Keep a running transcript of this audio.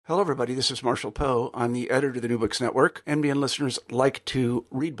Hello, everybody. This is Marshall Poe. I'm the editor of the New Books Network. NBN listeners like to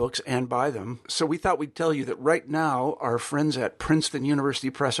read books and buy them. So we thought we'd tell you that right now, our friends at Princeton University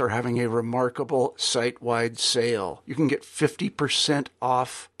Press are having a remarkable site-wide sale. You can get 50%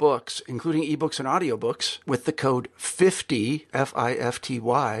 off books, including ebooks and audiobooks, with the code 50,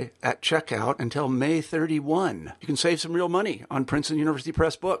 F-I-F-T-Y, at checkout until May 31. You can save some real money on Princeton University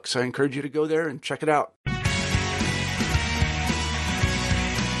Press books. I encourage you to go there and check it out.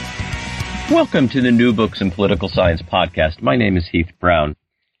 Welcome to the New Books in Political Science podcast. My name is Heath Brown,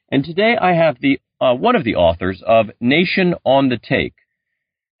 and today I have one of the authors of Nation on the Take,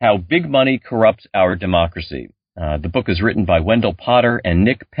 How Big Money Corrupts Our Democracy. The book is written by Wendell Potter and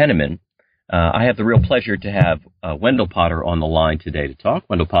Nick Penniman. I have the real pleasure to have Wendell Potter on the line today to talk.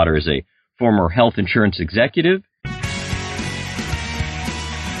 Wendell Potter is a former health insurance executive.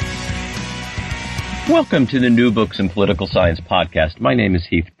 Welcome to the New Books in Political Science podcast. My name is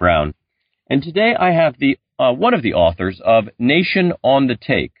Heath Brown. And today I have one of the authors of Nation on the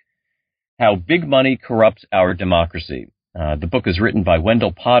Take, How Big Money Corrupts Our Democracy. The book is written by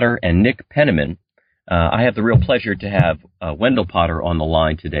Wendell Potter and Nick Penniman. I have the real pleasure to have Wendell Potter on the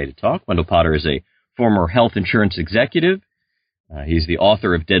line today to talk. Wendell Potter is a former health insurance executive. He's the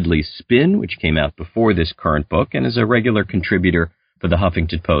author of Deadly Spin, which came out before this current book, and is a regular contributor for the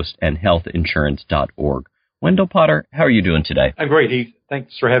Huffington Post and healthinsurance.org. Wendell Potter, how are you doing today? I'm great, Heath.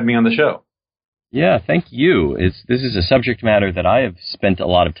 Thanks for having me on the show. Yeah, thank you. This is a subject matter that I have spent a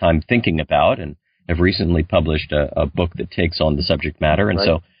lot of time thinking about and have recently published a book that takes on the subject matter. And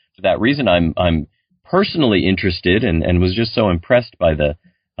so for that reason, I'm personally interested and was just so impressed by the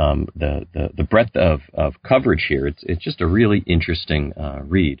breadth of coverage here. It's just a really interesting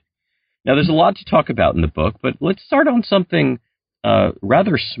read. Now, there's a lot to talk about in the book, but let's start on something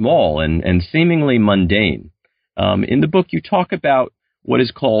rather small and seemingly mundane. In the book, you talk about what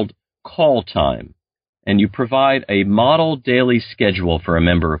is called call time, and you provide a model daily schedule for a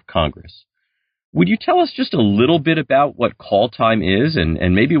member of Congress. Would you tell us just a little bit about what call time is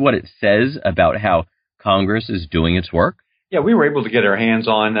and maybe what it says about how Congress is doing its work? Yeah, we were able to get our hands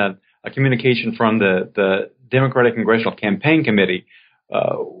on a communication from the Democratic Congressional Campaign Committee,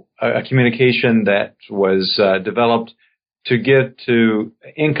 a communication that was developed to give to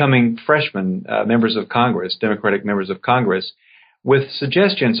incoming freshman members of Congress, Democratic members of Congress, with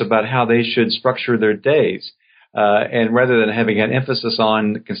suggestions about how they should structure their days. And rather than having an emphasis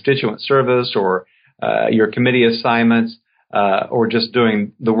on constituent service or your committee assignments or just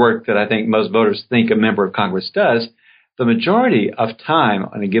doing the work that I think most voters think a member of Congress does, the majority of time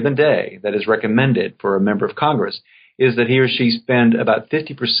on a given day that is recommended for a member of Congress is that he or she spend about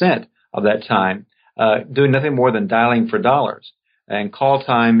 50% of that time doing nothing more than dialing for dollars. And call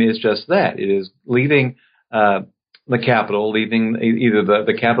time is just that. It is leaving the Capitol, leaving either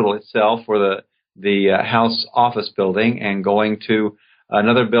the Capitol itself or the House office building and going to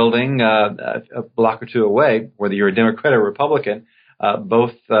another building a block or two away, whether you're a Democrat or Republican.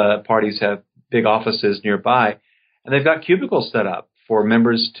 Both parties have big offices nearby, and they've got cubicles set up for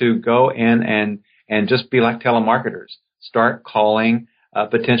members to go in and just be like telemarketers, start calling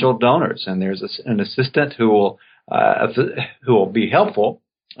potential donors. And there's an assistant who will be helpful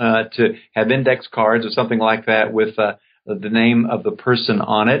to have index cards or something like that with the name of the person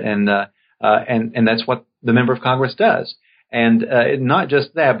on it, and that's what the member of Congress does. And not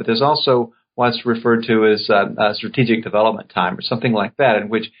just that, but there's also what's referred to as strategic development time or something like that,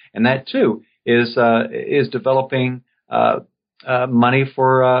 and that too is developing money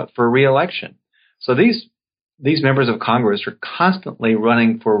for re-election. So these members of Congress are constantly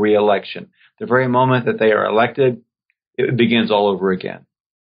running for re-election. The very moment that they are elected, it begins all over again.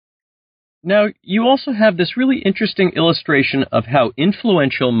 Now, you also have this really interesting illustration of how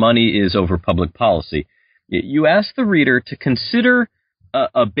influential money is over public policy. You ask the reader to consider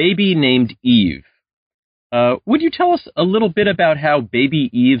a baby named Eve. Would you tell us a little bit about how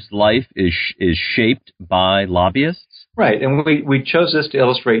baby Eve's life is shaped by lobbyists? Right, and we chose this to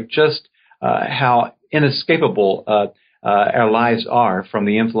illustrate just how inescapable our lives are from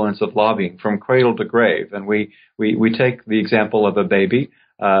the influence of lobbying, from cradle to grave. And we take the example of a baby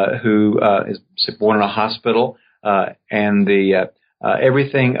who is born in a hospital, and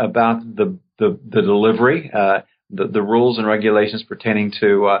everything about the delivery, the rules and regulations pertaining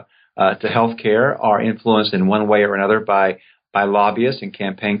to health care are influenced in one way or another by lobbyists and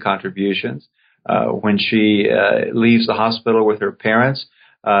campaign contributions. When she leaves the hospital with her parents,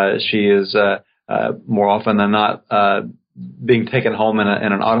 she is more often than not being taken home in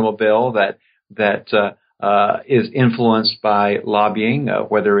an automobile that is influenced by lobbying,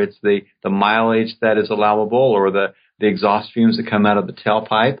 whether it's the mileage that is allowable or the the exhaust fumes that come out of the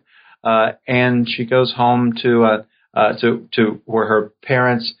tailpipe. And she goes home to where her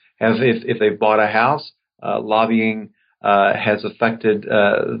parents have, if they've bought a house, lobbying has affected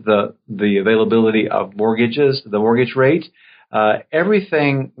the availability of mortgages, the mortgage rate.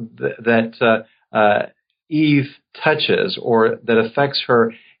 Everything that Eve touches or that affects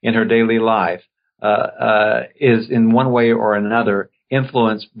her in her daily life is in one way or another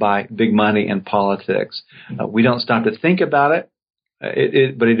influenced by big money and politics. We don't stop to think about it,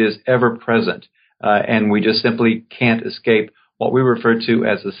 but it is ever present, and we just simply can't escape what we refer to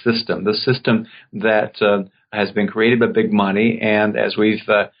as the system that has been created by big money, and as we've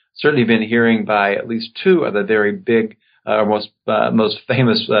certainly been hearing by at least two of the very big, most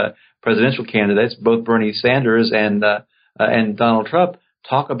famous presidential candidates, both Bernie Sanders and Donald Trump,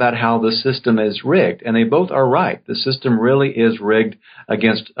 talk about how the system is rigged, and they both are right. The system really is rigged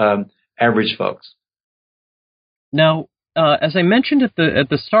against average folks. Now, as I mentioned at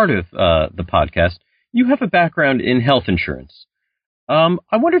the start of the podcast, you have a background in health insurance.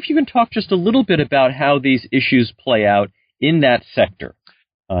 I wonder if you can talk just a little bit about how these issues play out in that sector.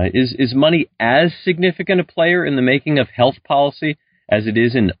 Is money as significant a player in the making of health policy as it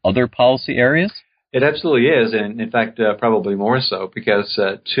is in other policy areas? It absolutely is, and in fact, probably more so, because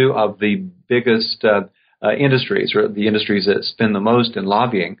two of the biggest industries, or the industries that spend the most in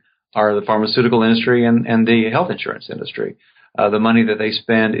lobbying, are the pharmaceutical industry and the health insurance industry. The money that they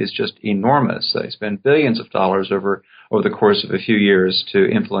spend is just enormous. They spend billions of dollars over the course of a few years to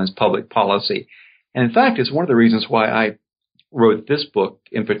influence public policy. And in fact, it's one of the reasons why I wrote this book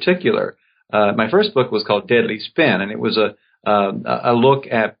in particular. My first book was called Deadly Spin, and it was a look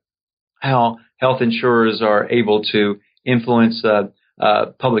at how health insurers are able to influence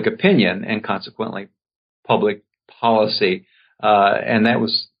public opinion and consequently public policy. And that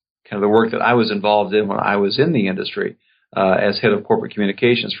was kind of the work that I was involved in when I was in the industry as head of corporate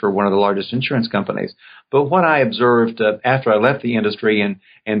communications for one of the largest insurance companies. But what I observed after I left the industry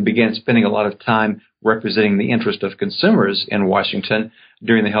and began spending a lot of time representing the interest of consumers in Washington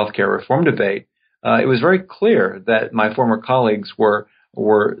during the healthcare reform debate, it was very clear that my former colleagues were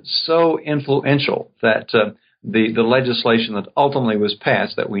so influential that the legislation that ultimately was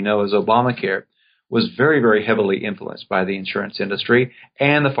passed, that we know as Obamacare, was very, very heavily influenced by the insurance industry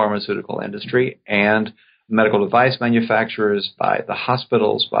and the pharmaceutical industry and medical device manufacturers, by the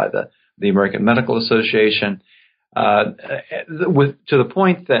hospitals, by the American Medical Association, to the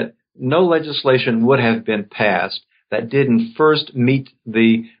point that no legislation would have been passed that didn't first meet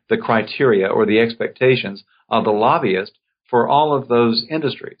the criteria or the expectations of the lobbyists for all of those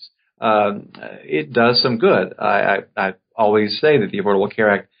industries. It does some good. I always say that the Affordable Care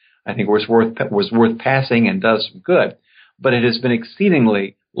Act, I think, was worth passing and does some good, but it has been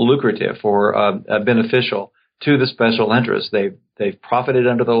exceedingly lucrative or beneficial to the special interests. They've profited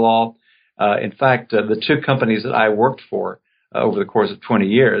under the law. In fact, the two companies that I worked for over the course of 20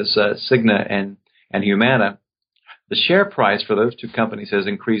 years, Cigna and Humana, the share price for those two companies has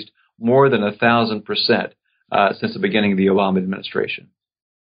increased more than 1,000% since the beginning of the Obama administration.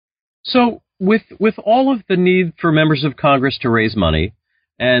 So with all of the need for members of Congress to raise money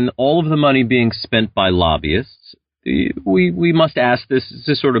and all of the money being spent by lobbyists, we must ask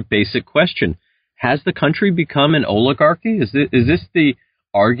this sort of basic question. Has the country become an oligarchy? Is this the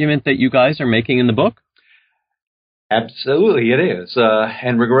argument that you guys are making in the book? Absolutely, it is,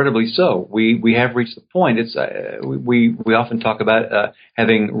 and regrettably so. We have reached the point. It's we often talk about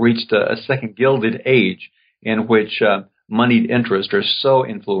having reached a second Gilded Age in which moneyed interests are so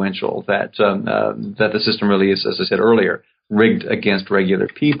influential that the system really is, as I said earlier, rigged against regular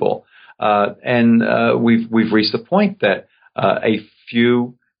people. And we've reached the point that a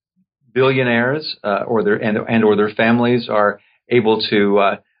few billionaires or their families are able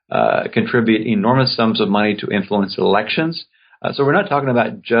to contribute enormous sums of money to influence elections. So we're not talking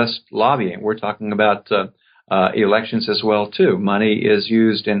about just lobbying. We're talking about elections as well too. Money is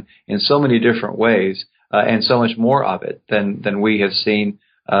used in so many different ways, and so much more of it than we have seen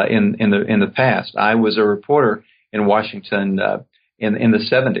in the past. I was a reporter in Washington in the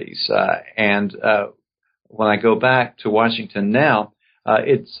 70s, and when I go back to Washington now,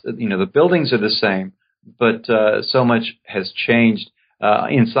 it's the buildings are the same, but so much has changed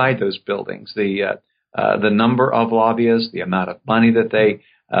inside those buildings. The number of lobbyists, the amount of money that they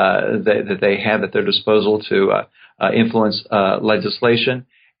have at their disposal to influence legislation.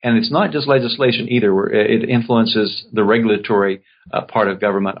 And it's not just legislation either. It influences the regulatory part of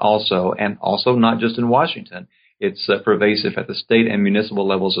government also, and also not just in Washington. It's pervasive at the state and municipal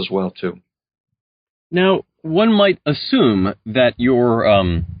levels as well, too. Now, one might assume that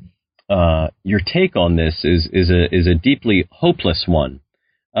your your take on this is a deeply hopeless one.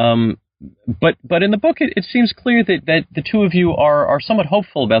 But in the book, it seems clear that the two of you are somewhat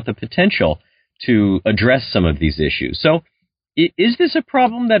hopeful about the potential to address some of these issues. So is this a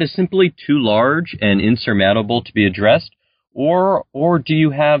problem that is simply too large and insurmountable to be addressed? Or do you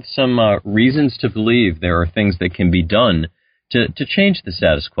have some reasons to believe there are things that can be done to change the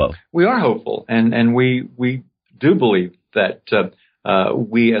status quo? We are hopeful, and we do believe that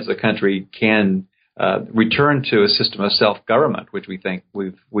we as a country can return to a system of self-government, which we think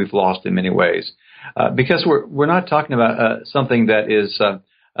we've lost in many ways, because we're not talking about something that is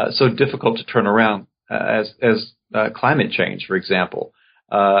so difficult to turn around as climate change, for example,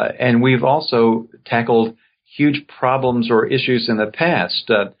 and we've also tackled huge problems or issues in the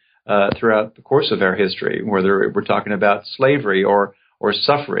past throughout the course of our history, whether we're talking about slavery or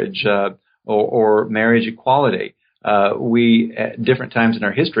suffrage or marriage equality. We at different times in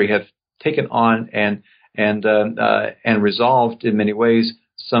our history have taken on and resolved in many ways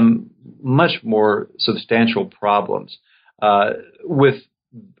some much more substantial problems. With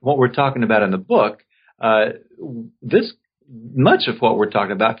what we're talking about in the book, much of what we're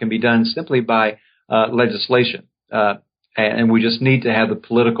talking about can be done simply by legislation, and we just need to have the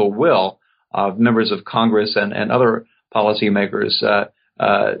political will of members of Congress and other policymakers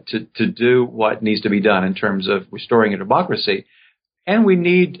to do what needs to be done in terms of restoring a democracy. And we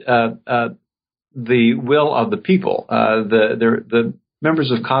need the will of the people. The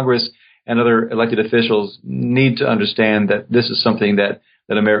members of Congress and other elected officials need to understand that this is something that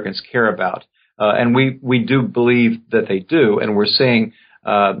Americans care about. And we do believe that they do. And we're seeing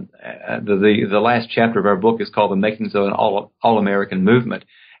the last chapter of our book is called The Makings of an All-American Movement.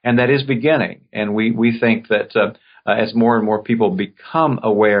 And that is beginning. And we think that as more and more people become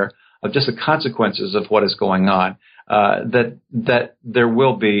aware of just the consequences of what is going on, that there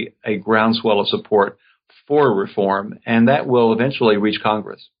will be a groundswell of support for reform, and that will eventually reach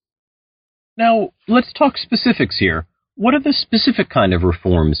Congress. Now, let's talk specifics here. What are the specific kind of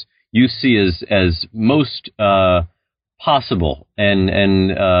reforms you see as most possible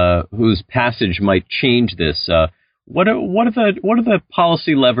and whose passage might change this? What are the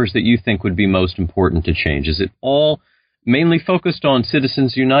policy levers that you think would be most important to change? Is it all mainly focused on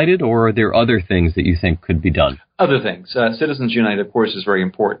Citizens United, or are there other things that you think could be done? Other things. Citizens United, of course, is very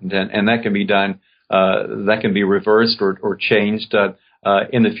important, and that can be done. That can be reversed or changed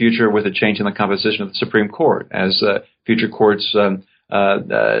in the future with a change in the composition of the Supreme Court, as future courts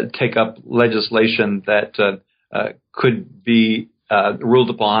take up legislation that could be ruled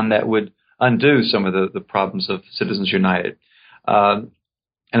upon that would undo some of the problems of Citizens United. And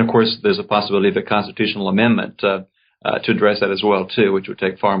of course, there's a possibility of a constitutional amendment to address that as well, too, which would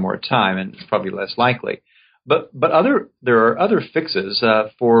take far more time and is probably less likely. But there are other fixes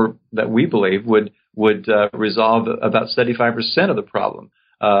that we believe would resolve about 75% of the problem,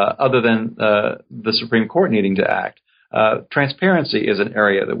 other than the Supreme Court needing to act. Transparency is an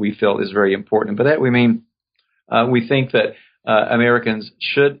area that we feel is very important. By that we mean we think that Americans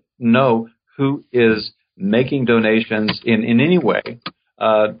should know who is making donations in any way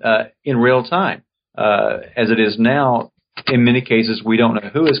in real time. As it is now, in many cases, we don't know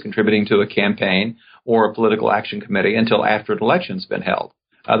who is contributing to a campaign or a political action committee until after an election's been held.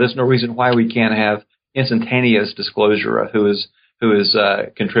 There's no reason why we can't have instantaneous disclosure of who is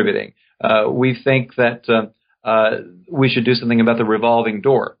contributing. We think that we should do something about the revolving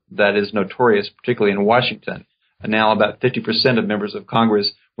door that is notorious, particularly in Washington. And now about 50% of members of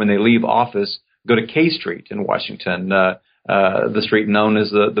Congress, when they leave office, go to K Street in Washington, the street known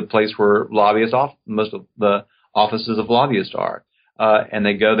as the place where lobbyists, most of the offices of lobbyists are. And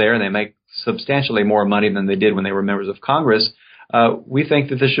they go there and they make substantially more money than they did when they were members of Congress. We think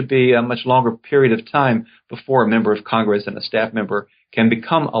that there should be a much longer period of time before a member of Congress and a staff member can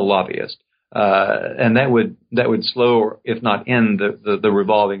become a lobbyist. And that would slow, if not end, the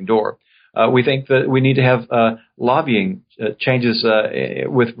revolving door. We think that we need to have lobbying changes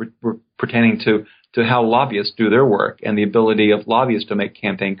pertaining to how lobbyists do their work and the ability of lobbyists to make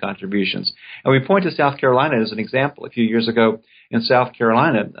campaign contributions. And we point to South Carolina as an example. A few years ago in South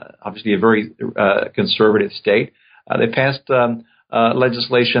Carolina, obviously a very conservative state, they passed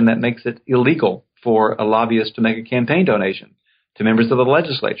legislation that makes it illegal for a lobbyist to make a campaign donation to members of the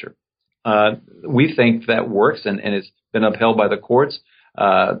legislature. We think that works and it's been upheld by the courts.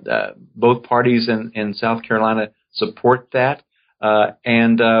 Both parties in South Carolina support that.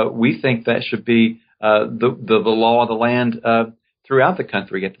 And we think that should be the law of the land throughout the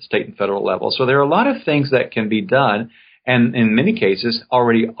country at the state and federal level. So there are a lot of things that can be done, and in many cases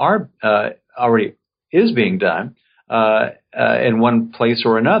already is being done in one place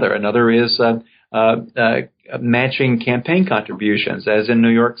or another. Another is matching campaign contributions, as in New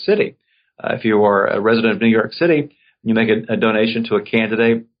York City. If you are a resident of New York City, you make a donation to a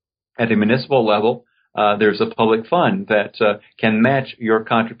candidate at the municipal level. There's a public fund that can match your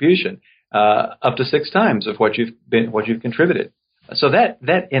contribution up to 6 times of what you've contributed. So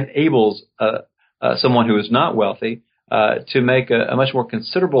that enables someone who is not wealthy to make a much more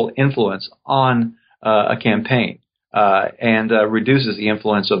considerable influence on a campaign and reduces the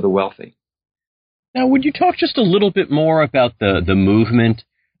influence of the wealthy. Now, would you talk just a little bit more about the movement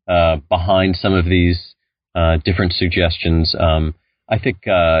behind some of these different suggestions? I think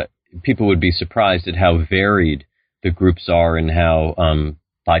people would be surprised at how varied the groups are and how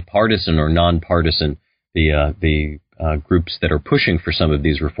bipartisan or nonpartisan the groups that are pushing for some of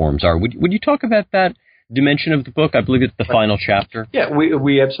these reforms are. Would you talk about that dimension of the book? I believe it's the final chapter. Yeah,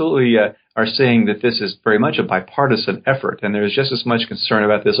 we absolutely are seeing that this is very much a bipartisan effort, and there's just as much concern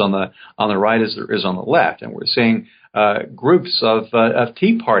about this on the right as there is on the left. And we're seeing groups of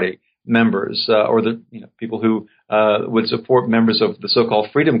Tea Party members or the people who would support members of the so-called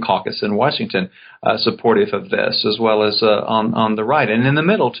Freedom Caucus in Washington supportive of this, as well as on the right. And in the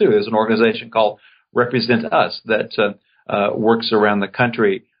middle, too, is an organization called Represent Us that works around the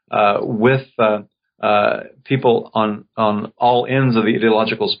country with people on all ends of the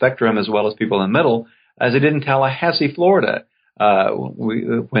ideological spectrum, as well as people in the middle, as it did in Tallahassee, Florida,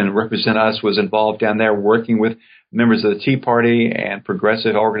 when Represent Us was involved down there working with members of the Tea Party and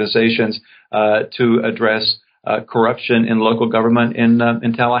progressive organizations to address corruption in local government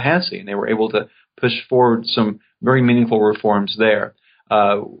in Tallahassee. And they were able to push forward some very meaningful reforms there.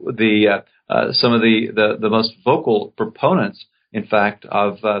 Some of the most vocal proponents, in fact,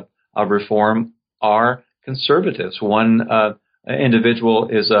 of reform are conservatives. One individual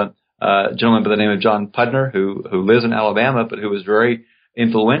is a gentleman by the name of John Pudner, who lives in Alabama, but who was very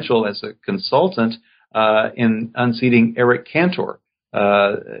influential as a consultant in unseating Eric Cantor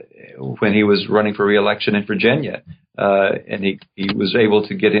when he was running for re-election in Virginia, and he was able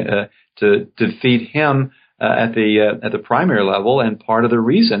to get to defeat him at the primary level. And part of the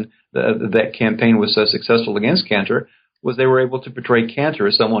reason that campaign was so successful against Cantor was they were able to portray Cantor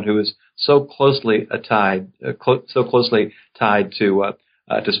as someone who is so closely tied to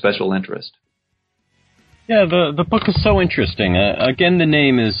special interest. Yeah, the book is so interesting. Again, the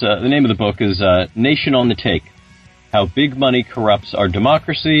name of the book is Nation on the Take: How Big Money Corrupts Our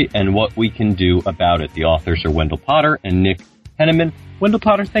Democracy and What We Can Do About It. The authors are Wendell Potter and Nick Henneman. Wendell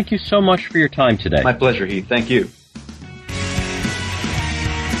Potter, thank you so much for your time today. My pleasure, Heath. Thank you.